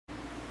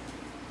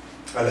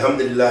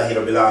Alhamdulillahi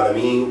Rabbil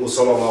Alameen wa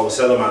sallallahu wa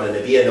sallam ala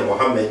nabiyyina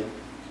Muhammad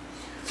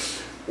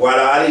wa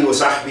ala alihi wa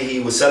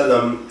sahbihi wa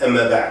sallam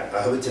amma ba'd.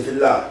 Ahbabti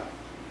fillah,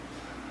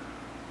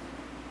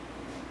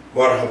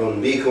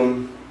 marhaban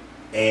bikum,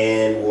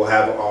 and we'll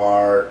have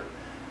our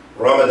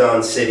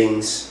Ramadan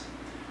sittings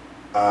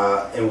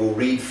and we'll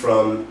read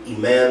from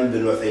Imam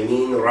bin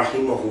Uthaymeen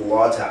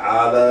rahimahullah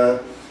ta'ala,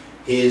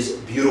 his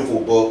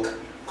beautiful book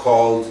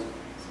called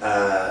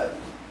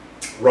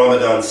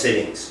Ramadan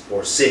Sittings,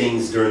 or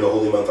Sittings during the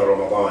holy month of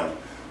Ramadan,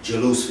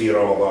 Julus fi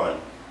Ramadan.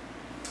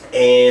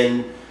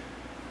 And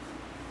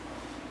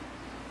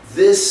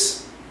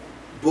this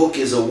book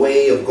is a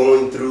way of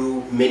going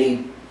through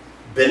many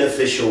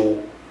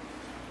beneficial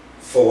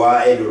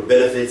fawaid, or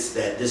benefits,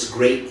 that this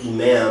great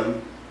Imam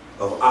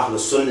of Ahl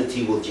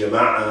Sunnati wal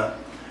Jama'ah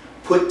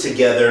put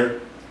together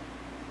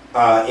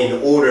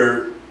in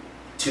order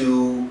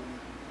to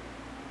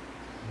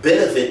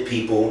benefit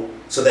people,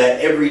 so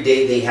that every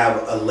day they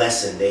have a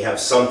lesson, they have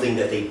something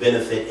that they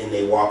benefit and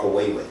they walk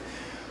away with.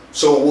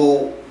 So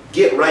we'll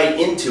get right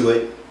into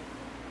it.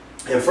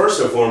 And first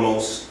and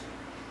foremost,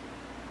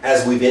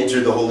 as we've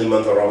entered the holy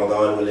month of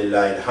Ramadan,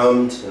 walillahi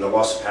alhamd, and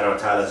Allah subhanahu wa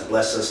ta'ala has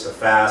blessed us to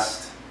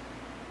fast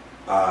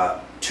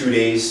 2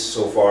 days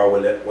so far,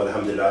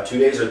 walhamdulillah. 2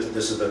 days, or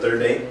this is the third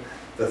day?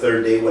 The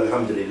third day,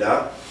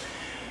 walhamdulillah.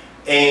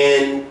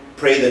 And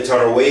pray the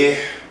Taraweeh.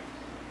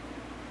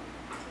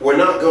 We're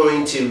not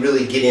going to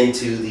really get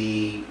into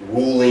the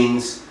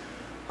rulings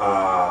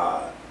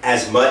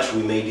as much.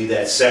 We may do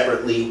that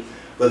separately.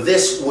 But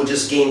this will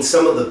just gain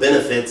some of the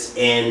benefits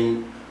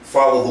and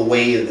follow the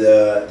way of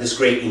this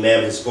great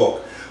Imam, his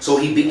book. So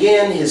he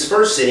began his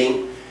first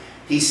sitting,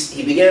 he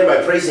began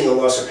by praising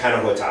Allah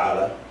subhanahu wa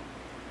ta'ala.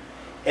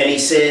 And he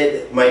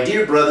said, "My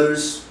dear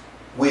brothers,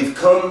 we've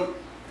come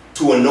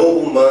to a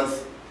noble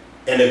month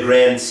and a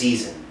grand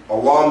season.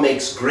 Allah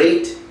makes it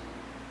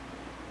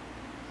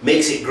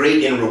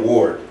great in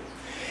reward.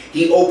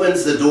 He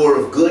opens the door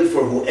of good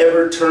for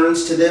whoever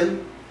turns to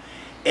them.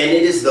 And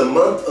it is the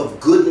month of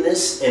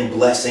goodness and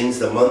blessings,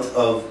 the month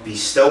of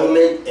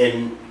bestowment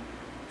and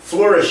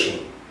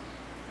flourishing.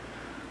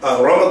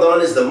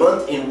 Ramadan is the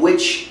month in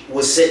which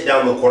was sent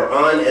down the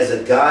Quran as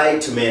a guide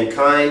to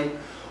mankind,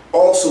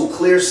 also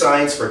clear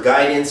signs for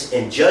guidance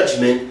and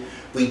judgment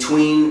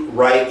between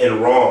right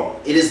and wrong.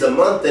 It is the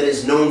month that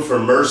is known for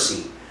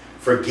mercy,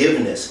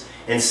 forgiveness,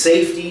 and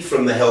safety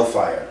from the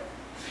hellfire."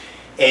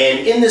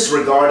 And in this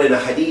regard, in a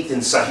hadith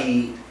in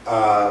Sahih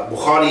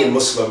Bukhari and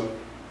Muslim,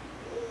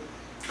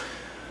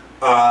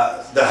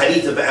 the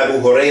hadith of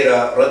Abu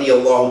Huraira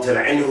radiyallahu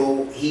ta'ala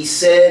anhu, he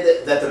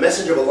said that the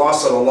Messenger of Allah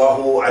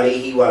sallallahu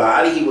alayhi wa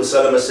alihi wa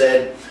sallam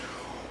said,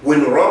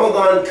 "When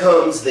Ramadan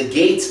comes, the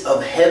gates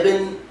of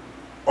heaven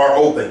are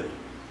open,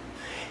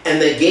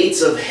 and the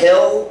gates of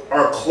hell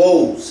are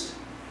closed,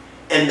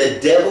 and the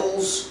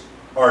devils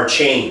are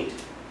chained."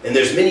 And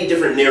there's many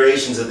different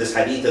narrations of this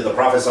hadith of the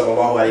Prophet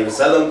sallallahu alaihi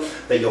wasallam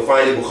that you'll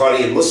find in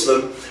Bukhari and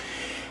Muslim,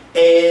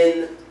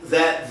 and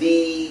that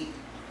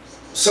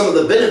some of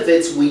the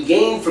benefits we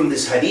gain from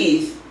this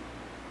hadith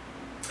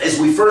is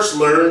we first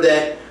learn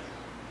that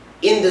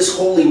in this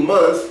holy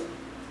month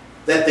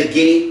that the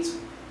gates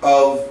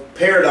of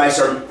paradise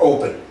are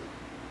open.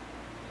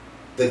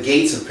 The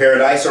gates of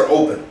paradise are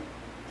open,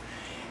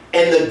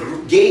 and the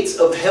gates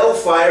of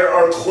hellfire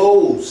are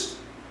closed,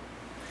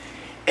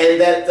 and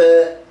that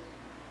the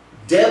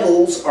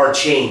devils are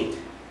chained.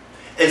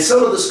 And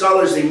some of the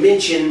scholars, they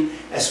mention,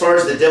 as far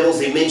as the devils,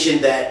 they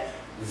mention that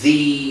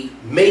the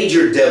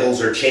major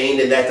devils are chained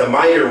and that the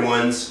minor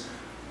ones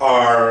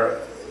are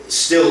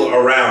still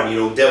around,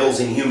 devils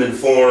in human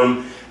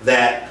form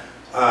that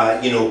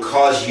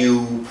cause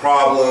you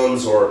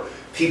problems, or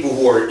people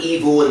who are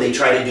evil and they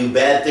try to do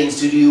bad things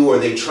to you, or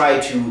they try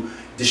to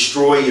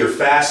destroy your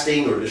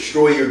fasting or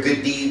destroy your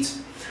good deeds.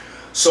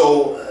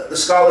 So the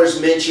scholars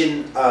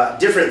mention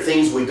different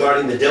things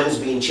regarding the devils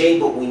being chained,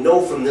 but we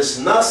know from this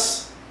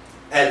nas,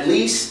 at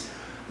least,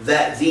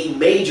 that the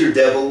major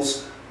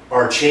devils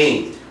are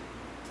chained.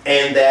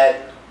 And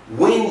that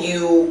when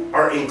you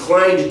are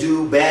inclined to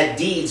do bad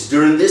deeds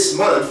during this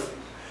month,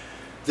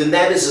 then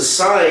that is a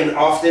sign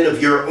often of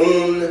your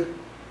own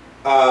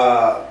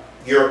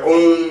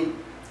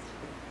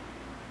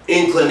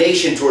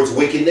inclination towards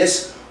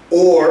wickedness,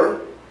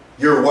 or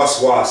your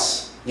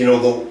waswas. The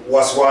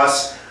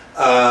waswas,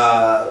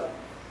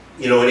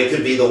 and it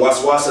could be the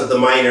waswas of the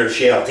minor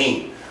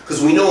shayateen.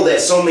 Because we know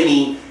that so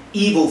many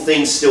evil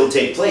things still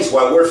take place.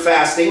 While we're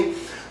fasting,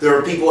 there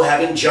are people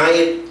having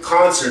giant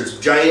concerts,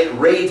 giant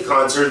rave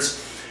concerts.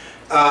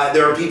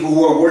 There are people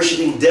who are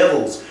worshiping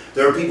devils.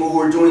 There are people who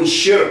are doing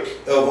shirk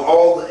in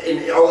all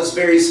its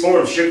various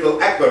forms, shirk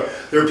al-akbar.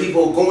 There are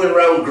people going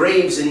around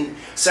graves and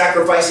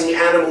sacrificing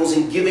animals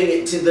and giving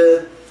it to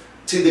the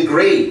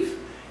grave,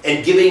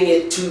 and giving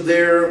it to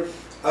their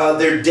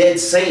dead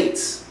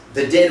saints,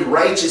 the dead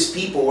righteous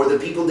people, or the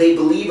people they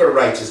believe are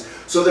righteous.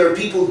 So there are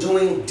people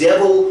doing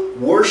devil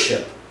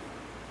worship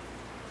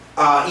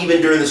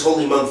even during this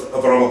holy month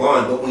of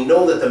Ramadan. But we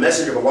know that the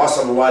Messenger of Allah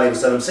sallallahu alaihi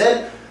wasallam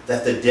said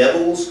that the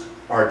devils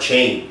are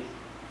chained.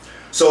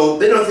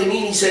 So Ibn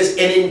Uthaymeen, he says,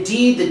 and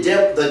indeed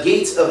the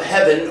gates of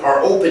heaven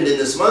are opened in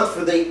this month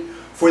for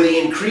the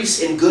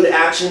increase in good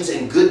actions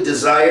and good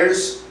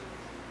desires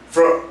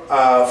from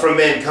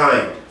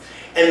mankind.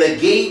 And the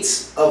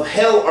gates of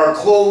hell are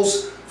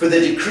closed for the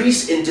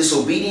decrease in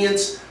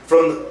disobedience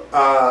from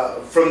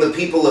the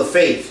people of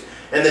faith.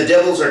 And the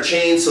devils are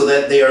chained so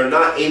that they are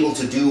not able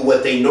to do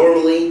what they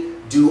normally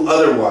do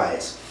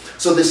otherwise.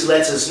 So this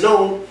lets us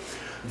know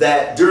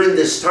that during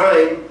this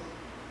time,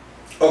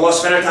 Allah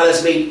subhanahu wa ta'ala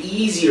has made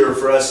easier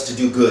for us to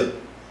do good.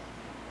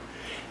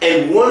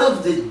 And one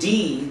of the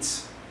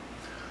deeds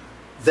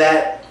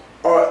that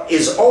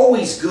is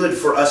always good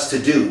for us to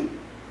do,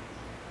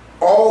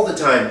 all the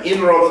time,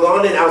 in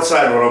Ramadan and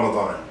outside of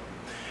Ramadan,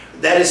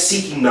 that is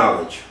seeking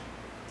knowledge.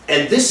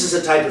 And this is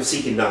a type of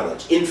seeking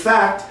knowledge. In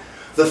fact,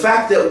 the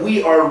fact that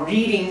we are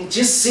reading,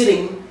 just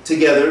sitting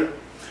together,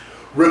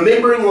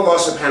 remembering Allah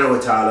subhanahu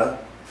wa ta'ala,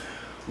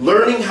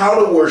 learning how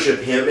to worship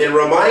Him, and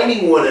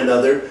reminding one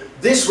another,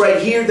 this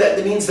right here,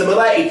 that means the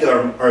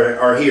malaika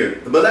are here.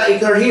 The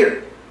malaika are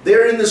here.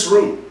 They're in this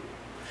room.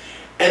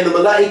 And the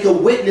malaika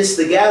witness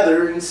the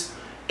gatherings,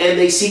 and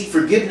they seek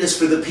forgiveness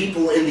for the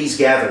people in these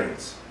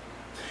gatherings.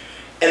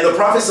 And the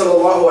Prophet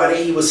sallallahu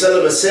alaihi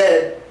wasallam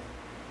said,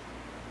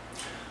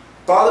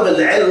 طالب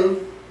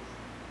العلم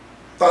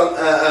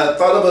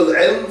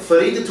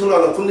فريدة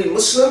على كل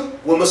مسلم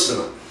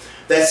ومسلمة.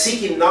 That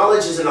seeking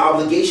knowledge is an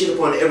obligation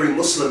upon every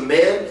Muslim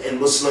man and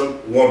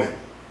Muslim woman.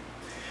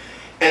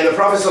 And the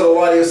Prophet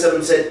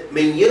ﷺ said,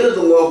 مَنْ يَرِدُ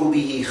اللَّهُ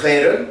بِهِ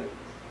خَيْرًا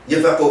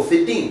يَفَقْهُ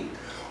فِي الدِّينِ.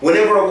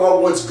 Whenever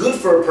Allah wants good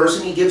for a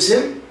person, He gives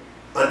him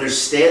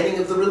understanding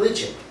of the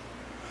religion.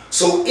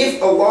 So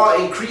if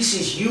Allah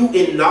increases you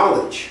in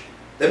knowledge,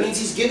 that means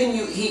He's giving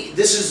you,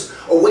 this is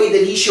a way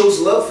that He shows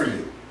love for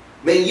you.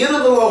 مَنْ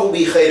يَرِدُ اللَّهُ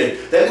بِهِ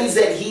خَيْرًا. That means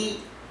that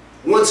He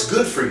wants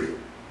good for you.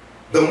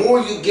 The more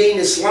you gain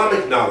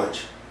Islamic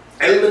knowledge,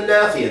 ilm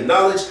al-nafiya,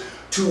 knowledge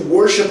to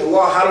worship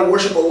Allah, how to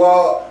worship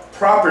Allah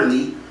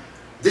properly,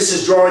 this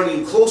is drawing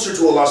you closer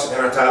to Allah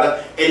subhanahu wa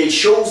ta'ala, and it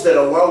shows that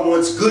Allah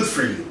wants good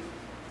for you.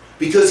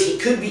 Because He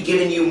could be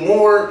giving you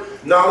more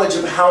knowledge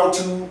of how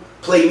to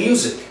play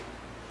music,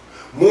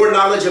 more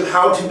knowledge of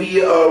how to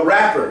be a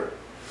rapper,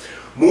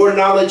 more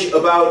knowledge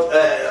about,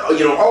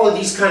 all of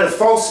these kind of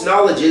false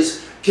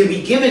knowledges can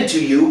be given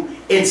to you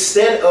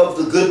instead of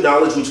the good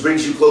knowledge which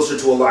brings you closer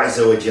to Allah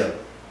Azza wa Jal.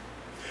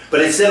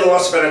 But instead, Allah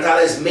subhanahu wa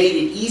ta'ala has made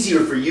it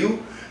easier for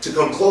you to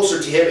come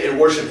closer to Him and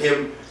worship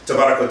Him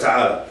tabarak wa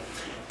ta'ala.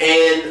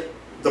 And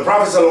the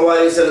Prophet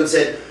ﷺ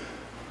said,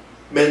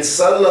 مَنْ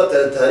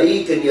سَلَّكَ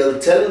طَرِيقًا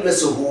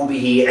يَلْتَمِسُهُ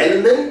بِهِ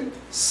عِلْمًا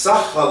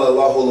سَهَّلَ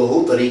اللَّهُ لَهُ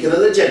طَرِيقًا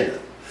إِلَى الْجَنَّةِ.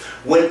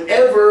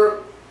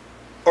 Whenever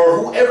or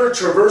whoever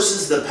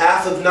traverses the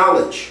path of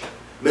knowledge,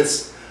 مَنْ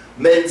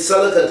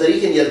سَلَّكَ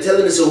طَرِيقًا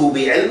يَلْتَمِسُهُ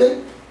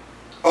بِعِلْمًا,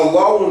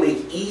 Allah will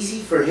make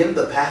easy for him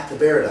the path to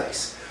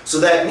paradise. So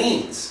that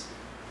means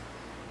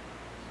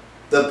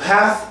the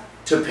path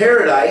to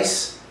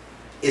paradise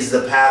is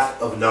the path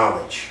of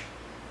knowledge.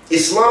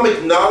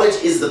 Islamic knowledge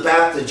is the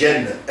path to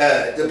Jannah.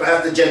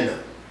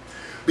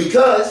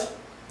 Because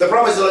the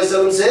Prophet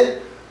ﷺ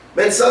said,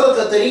 مَنْ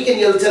سَلَكَ طَرِيقًا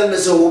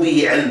يَلْتَمِسُهُ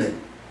بِهِ عِلْمًا.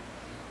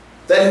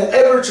 That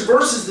whoever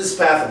traverses this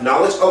path of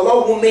knowledge,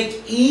 Allah will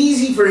make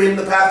easy for him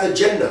the path of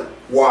Jannah.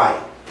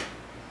 Why?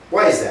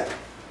 Why is that?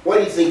 Why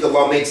do you think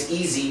Allah makes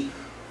easy,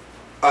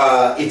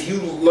 if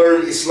you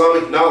learn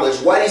Islamic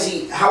knowledge,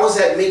 how is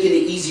that making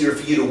it easier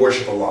for you to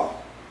worship Allah?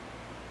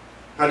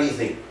 How do you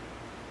think?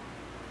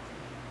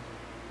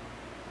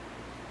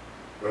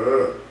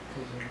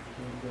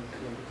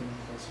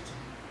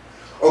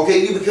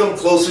 Okay, you become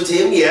closer to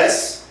Him,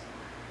 yes.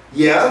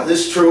 Yeah,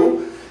 that's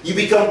true. You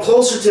become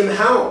closer to Him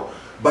how?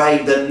 By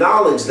the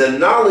knowledge. The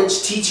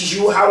knowledge teaches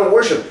you how to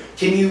worship.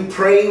 Can you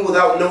pray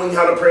without knowing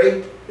how to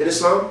pray in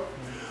Islam?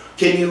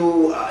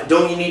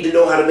 Don't you need to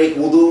know how to make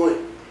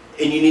wudu,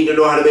 and you need to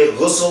know how to make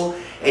ghusl,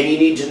 and you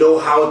need to know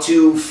how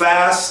to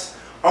fast?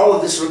 All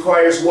of this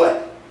requires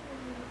what?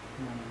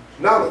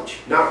 Knowledge.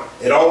 Now,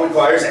 it all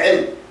requires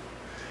ilm.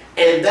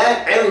 And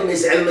that ilm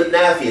is ilm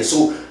al-nafiya.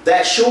 So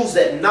that shows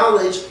that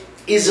knowledge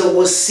is a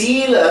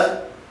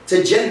wasila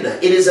to Jannah.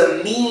 It is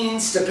a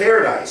means to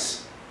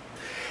paradise.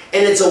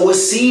 And it's a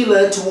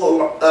wasila to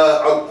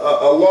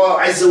Allah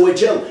Azza wa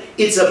Jal.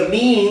 It's a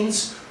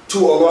means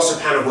to Allah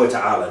subhanahu wa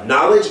ta'ala.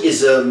 Knowledge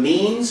is a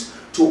means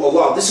to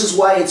Allah. This is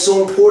why it's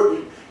so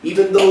important,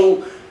 even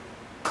though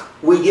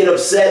we get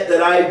upset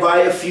that I buy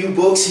a few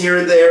books here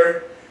and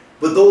there,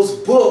 but those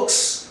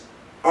books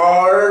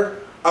are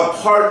a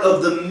part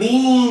of the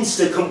means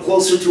to come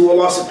closer to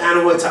Allah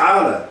subhanahu wa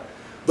ta'ala.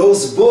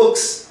 Those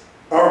books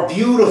are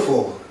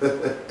beautiful.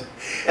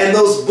 And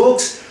those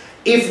books,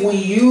 if we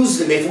use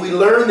them, if we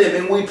learn them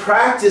and we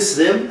practice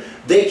them,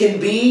 they can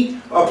be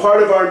a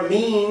part of our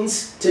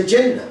means to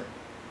Jannah.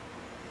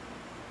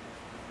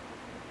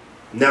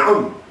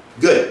 Na'am.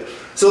 Good.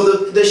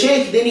 So the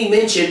Shaykh then he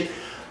mentions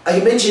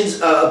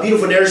a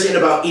beautiful narration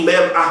about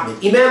Imam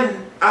Ahmed.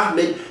 Imam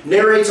Ahmed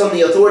narrates on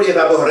the authority of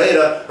Abu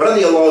Huraira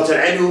radiallahu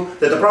ta'ala anhu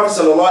that the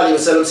Prophet sallallahu alaihi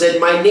wasallam said,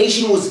 "My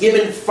nation was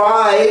given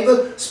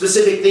 5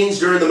 specific things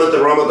during the month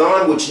of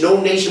Ramadan, which no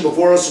nation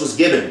before us was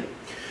given.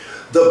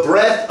 The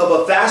breath of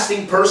a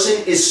fasting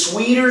person is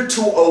sweeter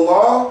to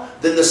Allah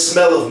than the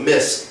smell of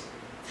misk.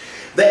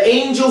 The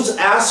angels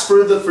ask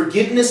for the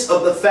forgiveness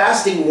of the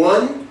fasting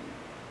one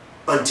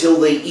until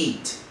they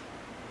eat.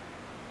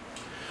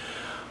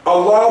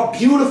 Allah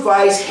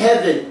beautifies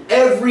heaven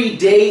every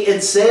day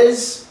and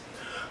says,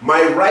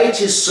 my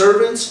righteous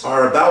servants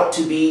are about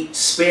to be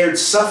spared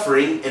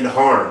suffering and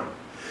harm.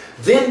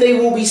 Then they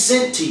will be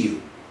sent to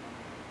you.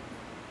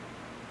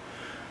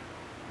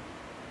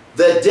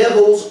 The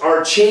devils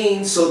are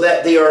chained so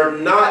that they are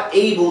not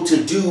able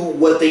to do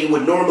what they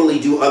would normally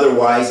do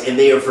otherwise, and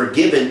they are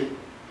forgiven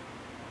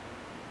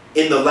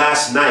in the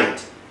last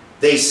night.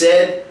 They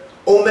said,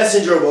 O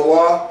Messenger of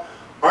Allah,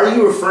 are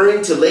you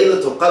referring to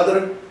Laylatul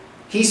Qadr?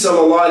 He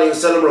sallallahu alayhi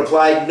wasallam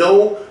replied,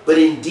 no, but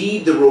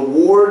indeed the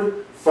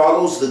reward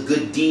follows the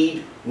good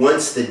deed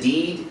once the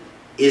deed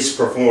is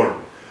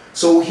performed.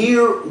 So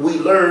here we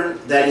learn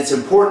that it's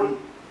important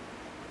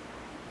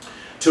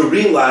to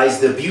realize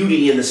the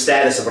beauty and the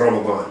status of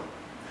Ramadan.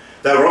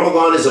 That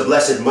Ramadan is a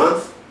blessed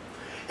month,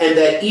 and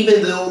that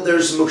even though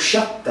there's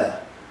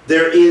mushaqqa,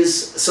 there is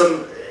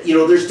some,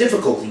 there's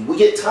difficulty. We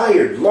get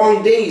tired,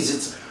 long days.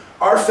 It's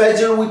our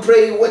Fajr, we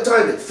pray what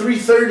time? At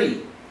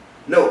 3:30.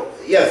 No,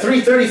 yeah,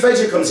 3:30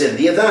 Fajr comes in,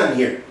 the adhan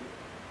here.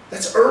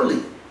 That's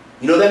early.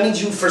 That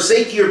means you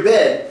forsake your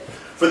bed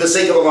for the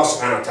sake of Allah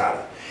subhanahu wa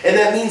ta'ala. And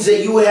that means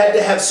that you had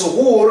to have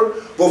suhoor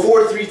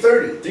before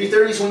 3:30.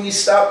 3:30 is when you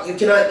stop. You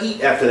cannot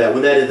eat after that,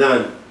 when that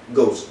adhan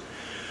goes.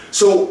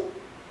 So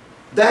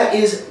that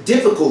is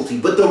difficulty,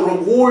 but the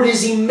reward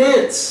is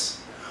immense.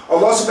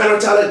 Allah subhanahu wa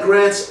ta'ala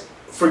grants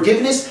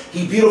forgiveness.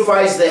 He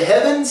beautifies the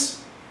heavens.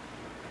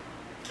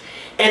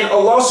 And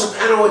Allah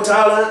subhanahu wa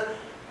ta'ala,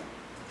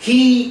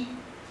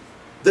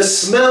 the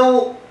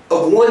smell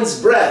of one's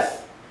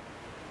breath,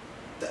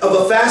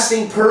 of a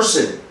fasting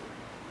person,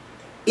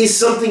 is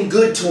something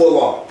good to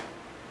Allah.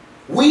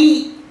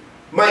 We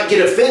might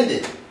get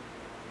offended.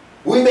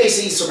 We may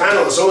see,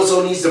 subhanAllah,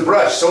 so-and-so needs to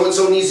brush,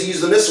 so-and-so needs to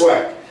use the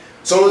miswak,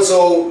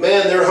 so-and-so,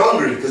 man, they're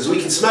hungry because we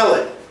can smell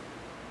it.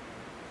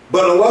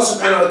 But Allah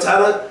subhanahu wa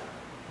ta'ala,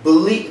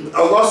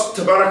 Allah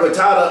tabarak wa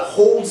ta'ala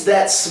holds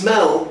that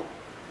smell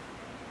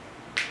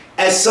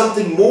as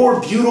something more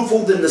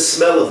beautiful than the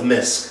smell of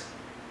misk.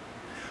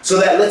 So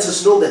that lets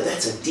us know that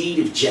that's a deed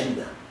of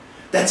Jannah.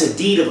 That's a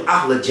deed of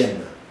Ahl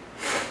Jannah.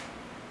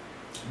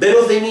 Ben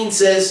Uthaymin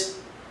says,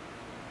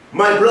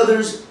 my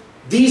brothers,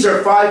 these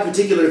are 5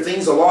 particular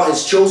things Allah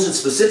has chosen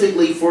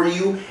specifically for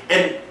you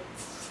and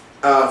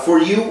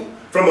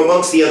from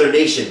amongst the other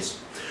nations.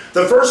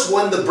 The first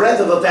one, the breath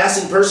of a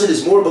fasting person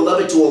is more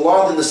beloved to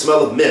Allah than the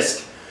smell of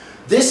misk.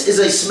 This is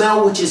a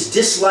smell which is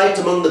disliked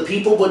among the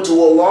people, but to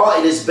Allah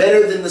it is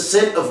better than the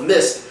scent of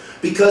misk,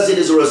 because it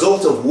is a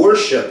result of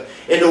worship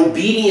and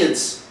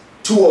obedience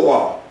to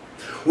Allah.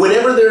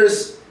 Whenever there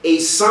is a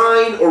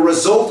sign or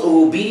result of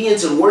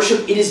obedience and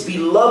worship, it is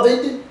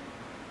beloved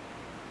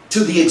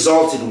to the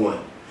Exalted One.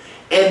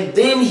 And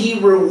then He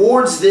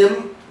rewards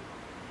them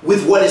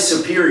with what is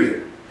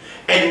superior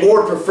and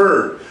more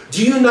preferred.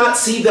 Do you not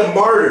see the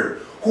martyr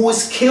who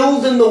was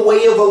killed in the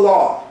way of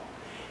Allah,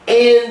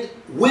 and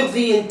with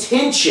the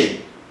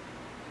intention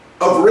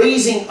of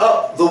raising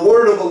up the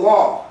word of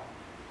Allah?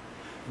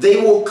 They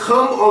will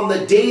come on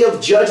the day of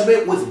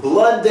judgment with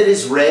blood that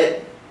is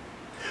red,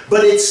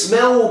 but its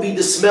smell will be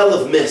the smell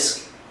of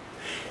misk.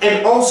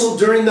 And also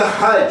during the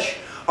Hajj,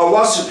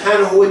 Allah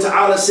subhanahu wa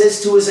ta'ala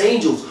says to His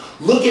angels,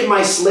 look at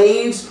my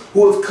slaves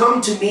who have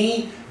come to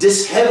me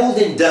disheveled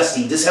and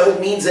dusty. Disheveled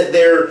means that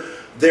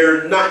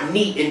they're not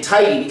neat and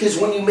tidy, because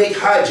when you make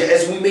Hajj,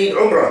 as we made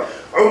Umrah,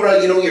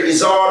 your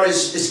izar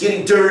is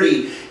getting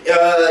dirty,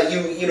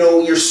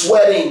 you're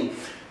sweating,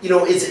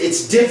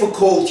 it's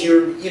difficult,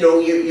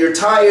 you're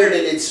tired,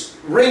 and it's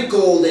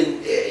wrinkled,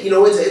 and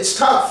it's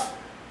tough.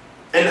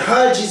 And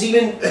Hajj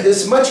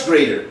is much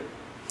greater.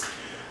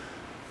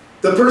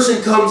 The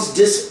person comes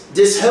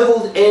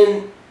disheveled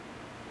and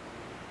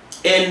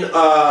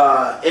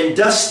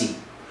dusty.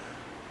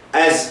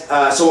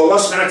 So Allah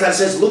subhanahu wa ta'ala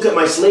says, look at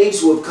my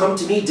slaves who have come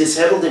to me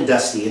disheveled and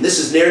dusty. And this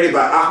is narrated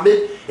by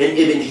Ahmed and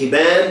Ibn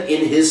Hibban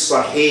in his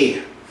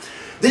Sahih.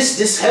 This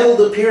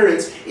disheveled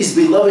appearance is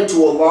beloved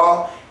to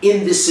Allah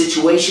in this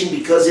situation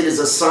because it is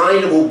a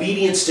sign of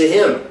obedience to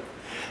Him,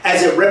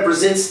 as it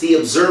represents the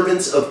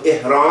observance of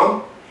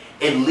ihram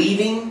and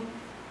leaving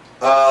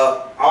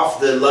off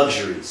the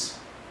luxuries.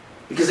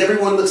 Because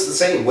everyone looks the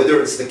same, whether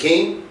it's the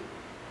king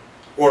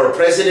or a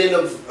president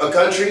of a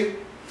country,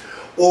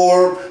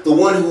 or the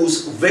one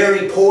who's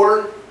very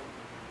poor,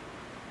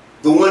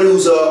 the one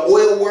who's an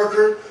oil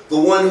worker, the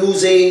one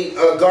who's a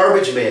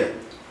garbage man.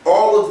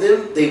 All of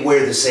them, they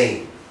wear the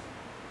same.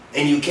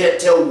 And you can't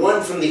tell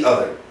one from the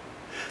other.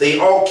 They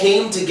all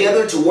came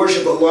together to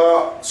worship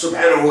Allah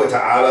subhanahu wa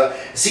ta'ala,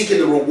 seeking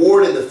the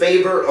reward and the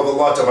favor of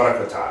Allah tabarak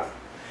wa ta'ala.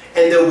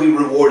 And they'll be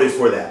rewarded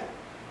for that.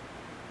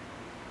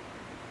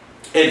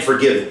 And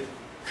forgiven.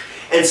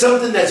 And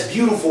something that's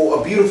beautiful,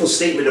 a beautiful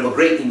statement of a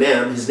great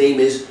Imam, his name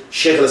is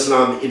Shaykh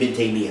al-Islam Ibn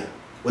Taymiyyah.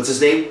 What's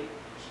his name?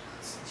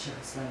 Shaykh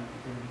al-Islam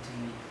Ibn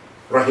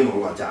Taymiyyah.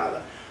 Rahimahullah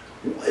ta'ala.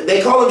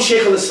 They call him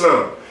Shaykh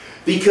al-Islam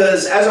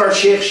because as our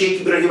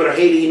Sheikh Ibrahim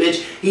al-Hayli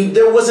mentioned,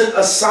 there wasn't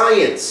a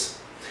science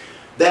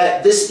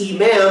that this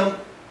Imam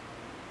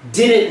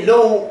didn't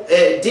know,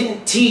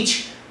 didn't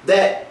teach,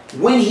 that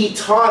when he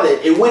taught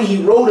it and when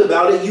he wrote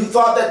about it, you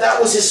thought that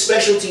that was his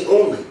specialty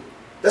only.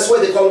 That's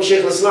why they call him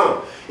Shaykh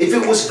al-Islam. If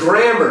it was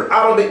grammar,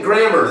 Arabic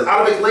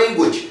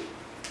language,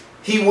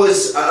 he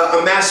was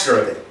a master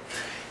of it.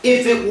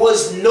 If it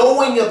was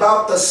knowing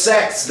about the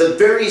sects, the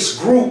various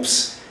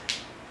groups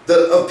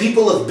of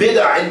people of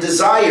bid'ah and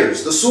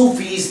desires, the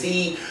Sufis,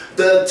 the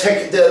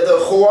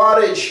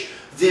Khawarij,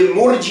 the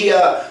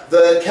Murjia,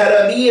 the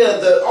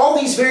Karamiyya, all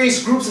these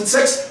various groups and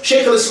sects,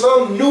 Shaykh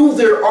al-Islam knew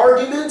their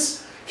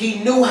arguments, he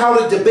knew how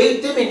to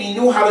debate them, and he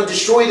knew how to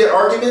destroy their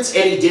arguments,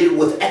 and he did it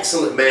with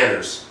excellent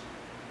manners.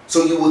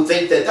 So you would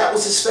think that that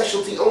was his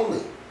specialty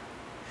only.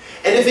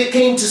 And if it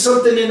came to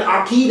something in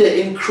Aqidah,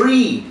 in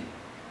Creed,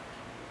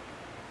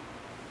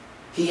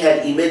 he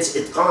had immense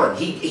itqan.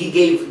 He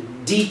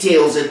gave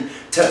details and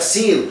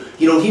tafsil.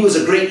 You know, he was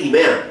a great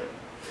Imam.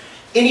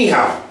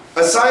 Anyhow,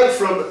 aside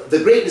from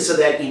the greatness of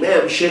that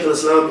Imam, Shaykh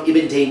al-Islam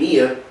Ibn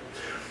Taymiyyah,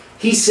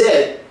 he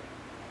said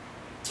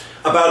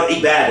about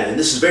ibadah, and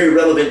this is very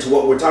relevant to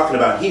what we're talking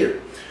about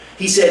here.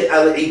 He said,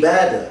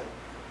 al-ibadah,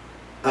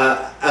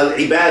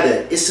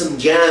 العبادة اسم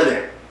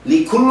جامع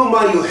لكل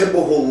ما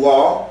يحبه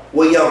الله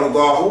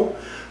ويرضاه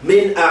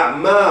من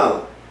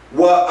أعمال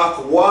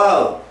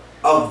وأقوال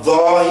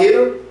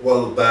الظاهر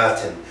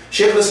والباطن.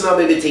 Shaykh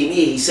al-Islam Ibn Taymiyyah,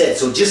 he said,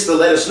 so just to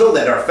let us know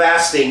that our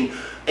fasting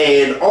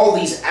and all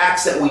these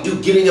acts that we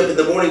do, getting up in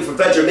the morning for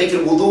Fajr, making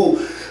wudu,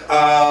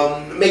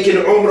 making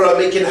umrah,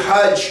 making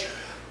hajj,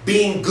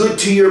 being good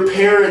to your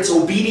parents,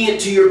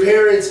 obedient to your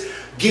parents,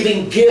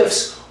 giving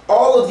gifts,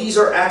 all of these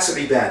are acts of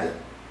ibadah.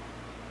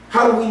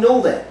 How do we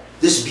know that?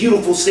 This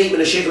beautiful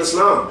statement of Shaykh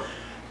al-Islam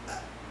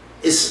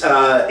is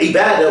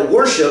ibadah,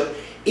 worship,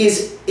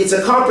 it's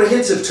a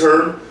comprehensive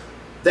term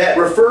that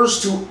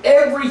refers to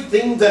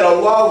everything that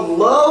Allah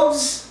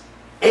loves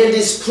and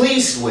is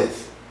pleased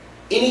with.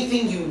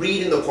 Anything you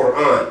read in the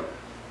Quran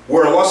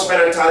where Allah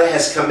subhanahu wa ta'ala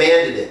has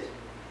commanded it,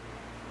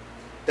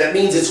 that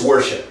means it's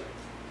worship.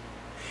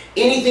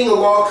 Anything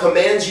Allah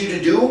commands you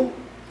to do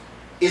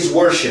is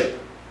worship.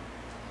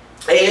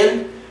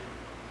 And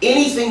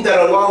anything that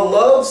Allah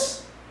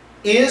loves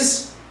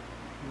is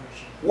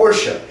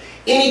worship.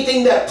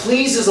 Anything that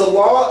pleases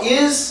Allah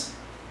is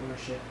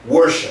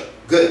worship.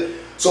 Good.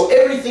 So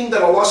everything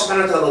that Allah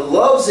subhanahu wa ta'ala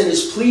loves and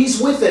is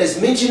pleased with that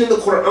is mentioned in the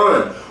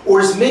Quran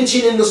or is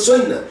mentioned in the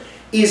Sunnah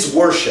is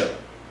worship.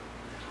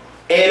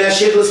 And as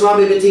Shaykh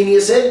al-Islam Ibn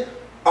Taymiyyah said,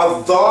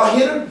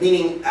 al-Zahir,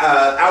 meaning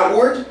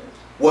outward,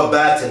 wa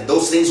batin,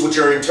 those things which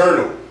are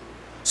internal.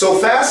 So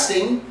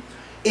fasting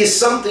is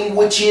something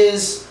which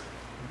is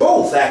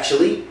both,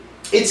 actually.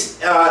 It's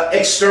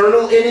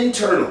external and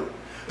internal.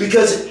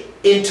 Because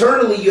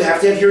internally you have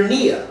to have your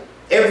niyyah.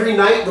 Every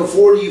night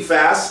before you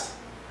fast,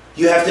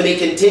 you have to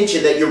make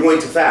intention that you're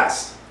going to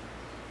fast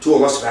to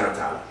Allah subhanahu wa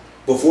ta'ala.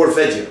 Before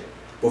Fajr.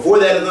 Before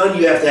that adhan,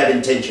 you have to have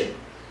intention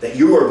that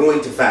you are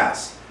going to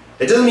fast.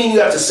 It doesn't mean you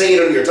have to say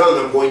it on your tongue,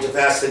 I'm going to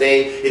fast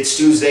today, it's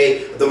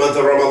Tuesday, the month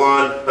of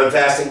Ramadan, I'm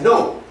fasting.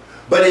 No.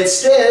 But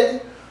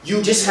instead,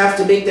 you just have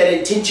to make that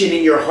intention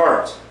in your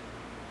heart.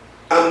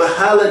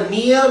 Al-mahala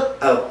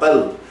niyya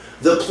al-qalb.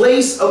 The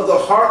place of the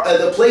heart,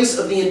 the place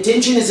of the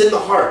intention is in the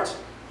heart.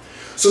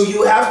 So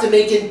you have to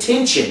make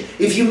intention.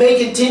 If you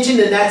make intention,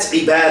 then that's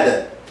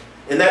ibadah.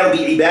 And that'll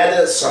be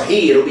ibadah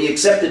sahih. It'll be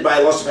accepted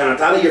by Allah subhanahu wa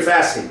ta'ala. You're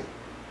fasting.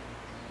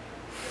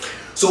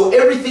 So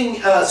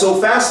everything, so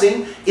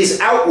fasting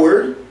is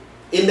outward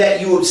in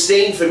that you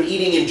abstain from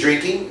eating and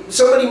drinking.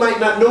 Somebody might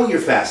not know you're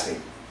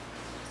fasting.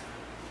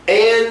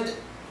 And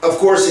of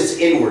course it's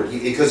inward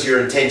because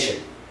your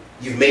intention.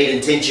 You've made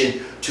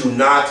intention to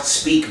not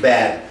speak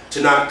bad,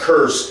 to not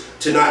curse,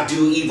 to not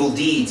do evil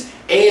deeds,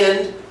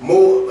 and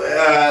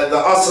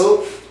the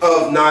asl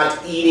of not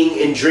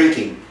eating and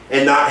drinking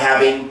and not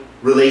having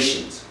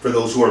relations for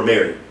those who are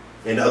married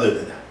and other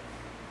than that.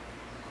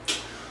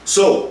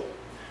 So,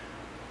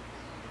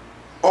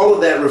 all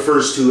of that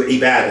refers to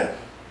ibadah.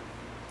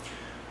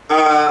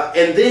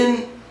 And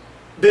then,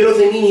 Ibn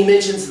Uthaymeen, he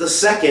mentions the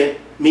second,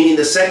 meaning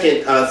the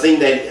second thing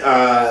that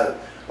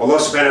Allah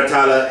subhanahu wa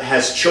ta'ala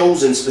has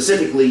chosen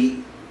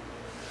specifically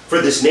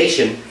for this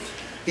nation.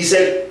 He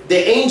said,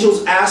 the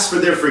angels ask for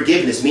their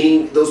forgiveness,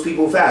 meaning those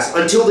people who fast,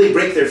 until they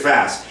break their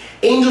fast.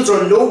 Angels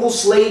are noble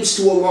slaves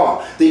to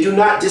Allah. They do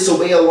not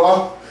disobey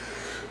Allah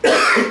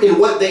in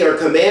what they are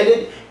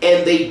commanded,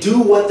 and they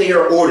do what they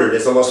are ordered,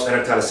 as Allah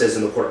subhanahu wa ta'ala says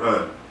in the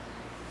Quran.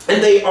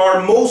 And they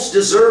are most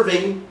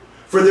deserving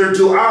for their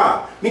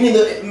dua. Meaning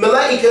the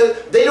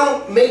malaika, they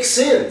don't make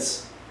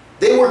sins.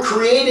 They were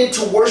created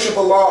to worship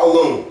Allah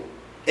alone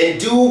and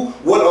do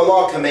what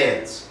Allah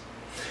commands.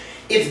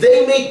 If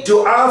they make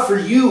dua for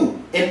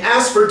you and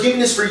ask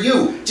forgiveness for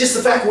you. Just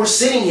the fact we're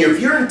sitting here, if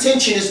your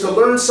intention is to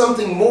learn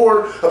something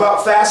more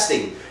about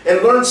fasting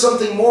and learn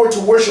something more to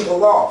worship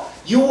Allah,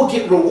 you will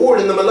get reward,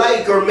 and the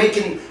malaika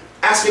are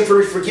asking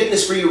for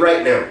forgiveness for you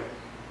right now.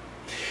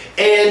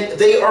 And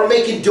they are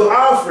making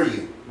dua for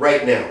you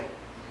right now.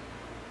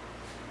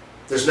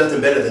 There's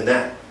nothing better than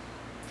that.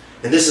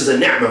 And this is a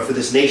ni'mah for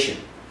this nation.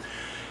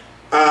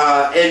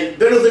 And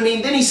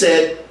then he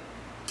said,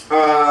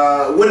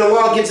 when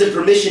Allah gives them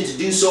permission to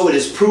do so, it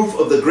is proof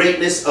of the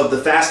greatness of the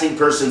fasting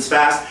person's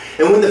fast.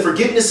 And when the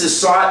forgiveness is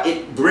sought,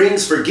 it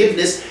brings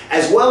forgiveness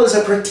as well as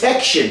a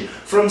protection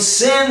from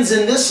sins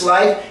in this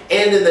life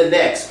and in the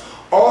next.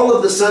 All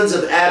of the sons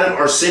of Adam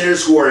are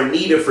sinners who are in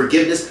need of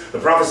forgiveness. The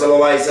Prophet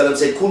ﷺ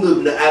said, "Kullu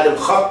ibn Adam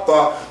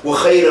khata wa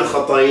khayra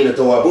khata'in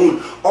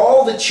tawabun."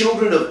 All the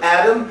children of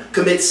Adam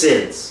commit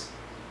sins.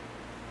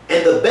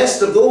 And the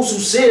best of those who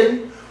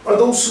sin are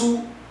those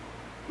who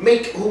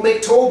make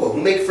tawbah,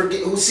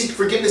 who seek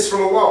forgiveness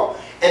from Allah,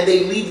 and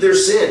they leave their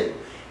sin,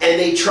 and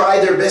they try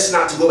their best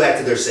not to go back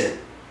to their sin.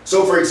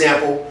 So, for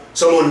example,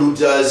 someone who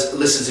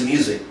listens to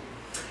music,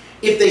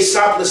 if they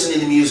stop listening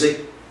to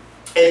music,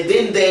 and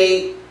then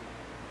they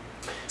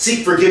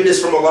seek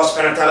forgiveness from Allah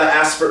subhanahu wa ta'ala,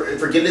 ask for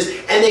forgiveness,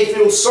 and they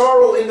feel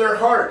sorrow in their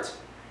heart,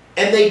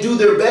 and they do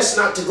their best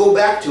not to go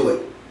back to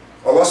it,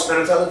 Allah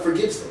subhanahu wa ta'ala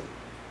forgives them.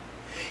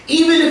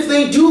 Even if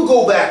they do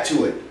go back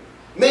to it,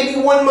 maybe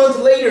 1 month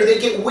later they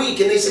get weak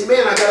and they say,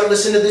 man, I got to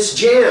listen to this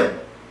jam.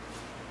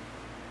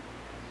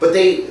 But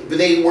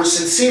they were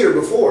sincere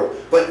before,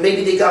 but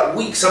maybe they got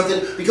weak, something,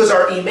 because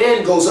our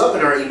iman goes up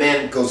and our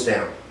iman goes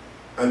down.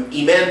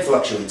 Iman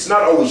fluctuates,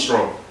 not always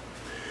strong.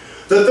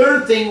 The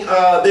third thing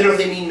Bin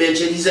Uthaymin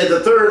mentioned, he said, the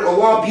third,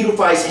 Allah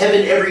beautifies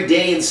heaven every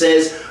day and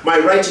says, my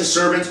righteous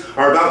servants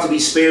are about to be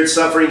spared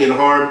suffering and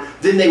harm,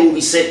 then they will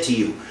be sent to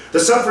you. The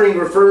suffering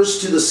refers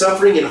to the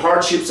suffering and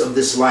hardships of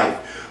this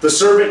life. The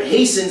servant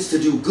hastens to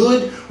do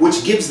good,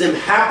 which gives them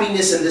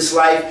happiness in this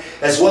life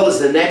as well as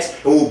the next,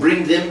 and will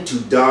bring them to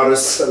Dar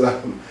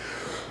es-Salam.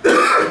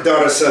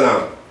 Dar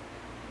es-Salam.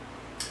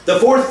 The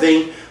fourth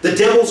thing, the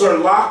devils are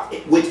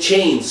locked with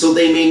chains so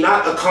they may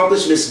not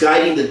accomplish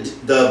misguiding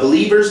the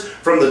believers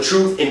from the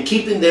truth and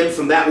keeping them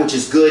from that which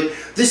is good.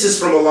 This is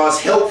from Allah's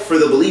help for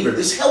the believer.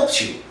 This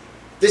helps you.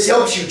 This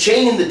helps you.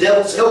 Chaining the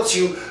devils helps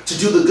you to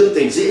do the good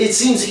things. It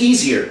seems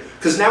easier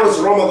because now it's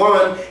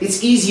Ramadan.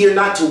 It's easier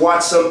not to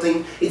watch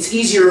something. It's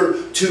easier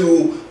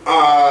to,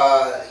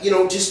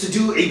 just to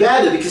do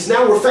ibadah because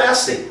now we're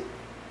fasting.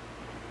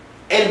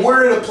 And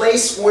we're in a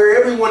place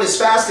where everyone is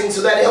fasting,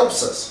 so that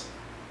helps us.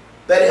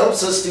 That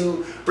helps us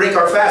to break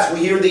our fast.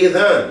 We hear the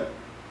adhan.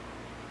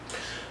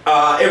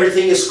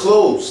 Everything is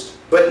closed.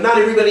 But not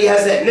everybody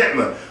has that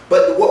ni'mah.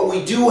 But what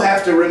we do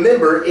have to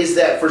remember is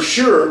that for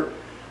sure,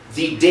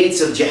 the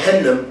gates of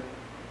Jahannam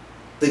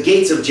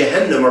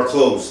are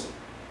closed.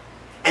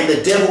 And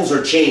the devils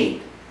are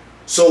chained.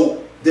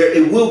 So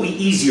it will be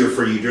easier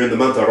for you during the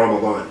month of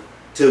Ramadan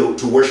to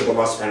worship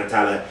Allah subhanahu wa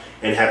ta'ala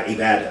and have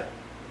ibadah.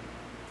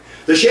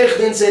 The Shaykh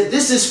then said,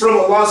 this is from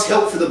Allah's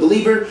help for the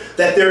believer,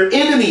 that their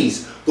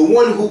enemies, the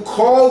one who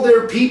called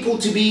their people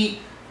to be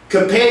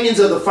companions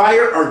of the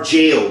fire, are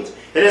jailed.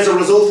 And as a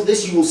result of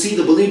this, you will see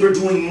the believer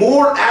doing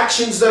more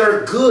actions that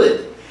are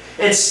good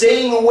and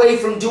staying away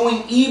from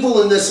doing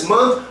evil in this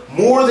month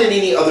more than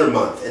any other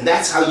month. And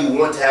that's how you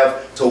want to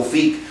have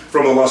tawfiq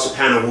from Allah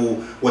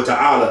subhanahu wa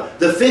ta'ala.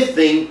 The fifth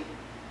thing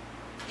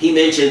he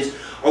mentions,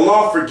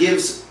 Allah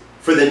forgives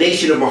for the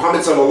nation of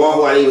Muhammad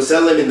sallallahu alayhi wa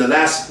sallam in the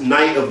last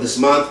night of this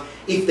month,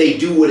 if they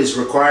do what is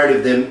required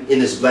of them in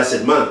this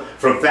blessed month,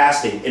 from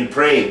fasting and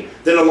praying.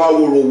 Then Allah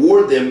will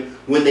reward them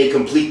when they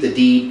complete the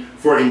deed,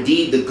 for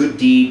indeed the good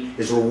deed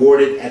is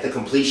rewarded at the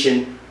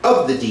completion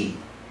of the deed.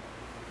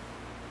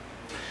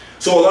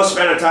 So Allah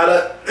subhanahu wa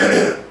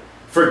ta'ala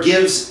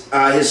forgives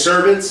His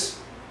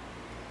servants,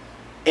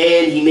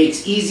 and He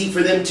makes easy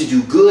for them to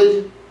do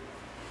good.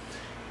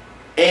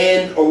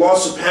 And Allah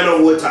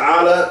subhanahu wa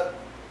ta'ala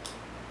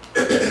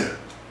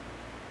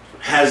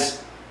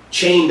has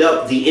chained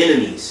up the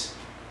enemies.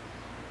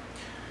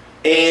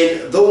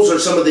 And those are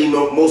some of the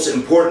most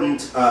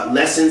important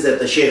lessons that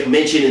the Shaykh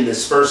mentioned in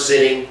this first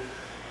sitting.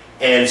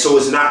 And so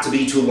as not to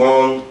be too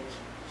long,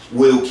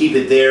 we'll keep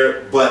it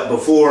there. But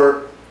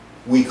before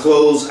we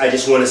close, I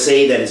just want to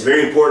say that it's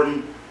very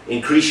important.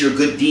 Increase your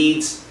good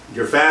deeds,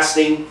 your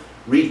fasting,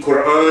 read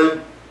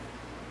Quran,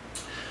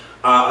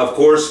 of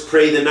course,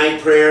 pray the night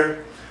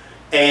prayer,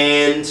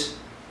 and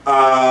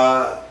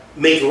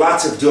make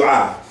lots of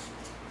dua.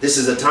 This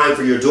is a time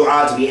for your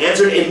dua to be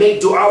answered, and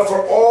make dua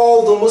for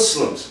all the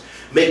Muslims.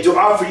 Make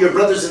dua for your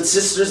brothers and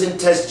sisters in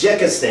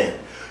Tajikistan,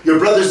 your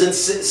brothers and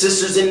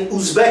sisters in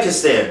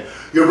Uzbekistan,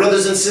 your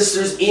brothers and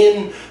sisters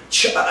in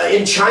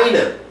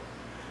China.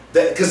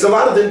 Because a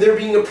lot of them, they're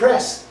being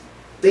oppressed.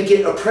 They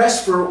get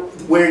oppressed for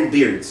wearing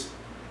beards.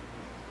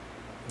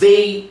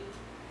 They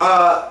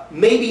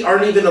maybe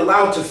aren't even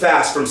allowed to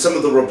fast from some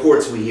of the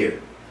reports we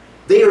hear.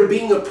 They are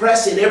being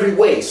oppressed in every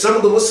way. Some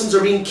of the Muslims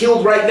are being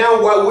killed right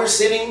now while we're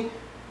sitting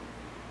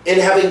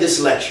and having this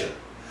lecture.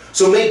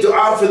 So make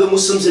dua for the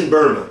Muslims in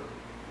Burma,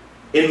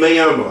 in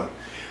Myanmar.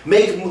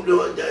 Make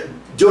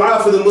dua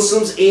for the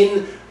Muslims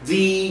in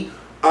the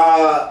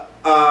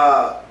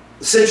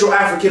Central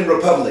African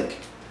Republic.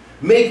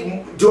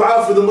 Make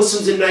dua for the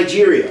Muslims in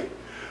Nigeria.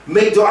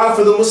 Make dua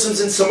for the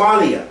Muslims in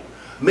Somalia.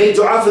 Make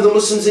dua for the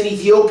Muslims in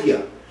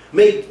Ethiopia.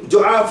 Make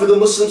dua for the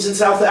Muslims in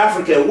South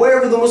Africa.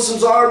 Wherever the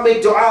Muslims are,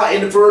 make dua.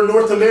 And for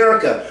North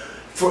America,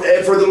 for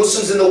the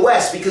Muslims in the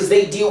West, because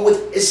they deal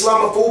with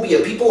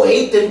Islamophobia. People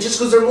hate them just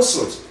because they're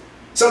Muslims.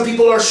 Some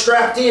people are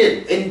strapped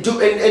in and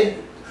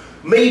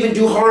may even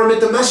do harm at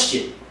the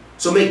masjid.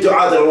 So make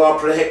dua that Allah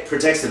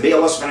protects them. May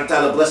Allah subhanahu wa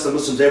ta'ala bless the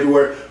Muslims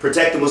everywhere,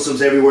 protect the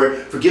Muslims everywhere,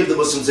 forgive the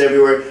Muslims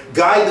everywhere,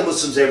 guide the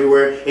Muslims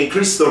everywhere,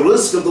 increase the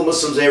rizq of the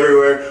Muslims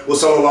everywhere. Wa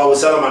sallallahu wa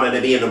sallam ala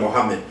nabiyyina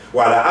Muhammad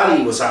wa ala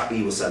alihi wa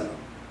sahbihi wa sallam.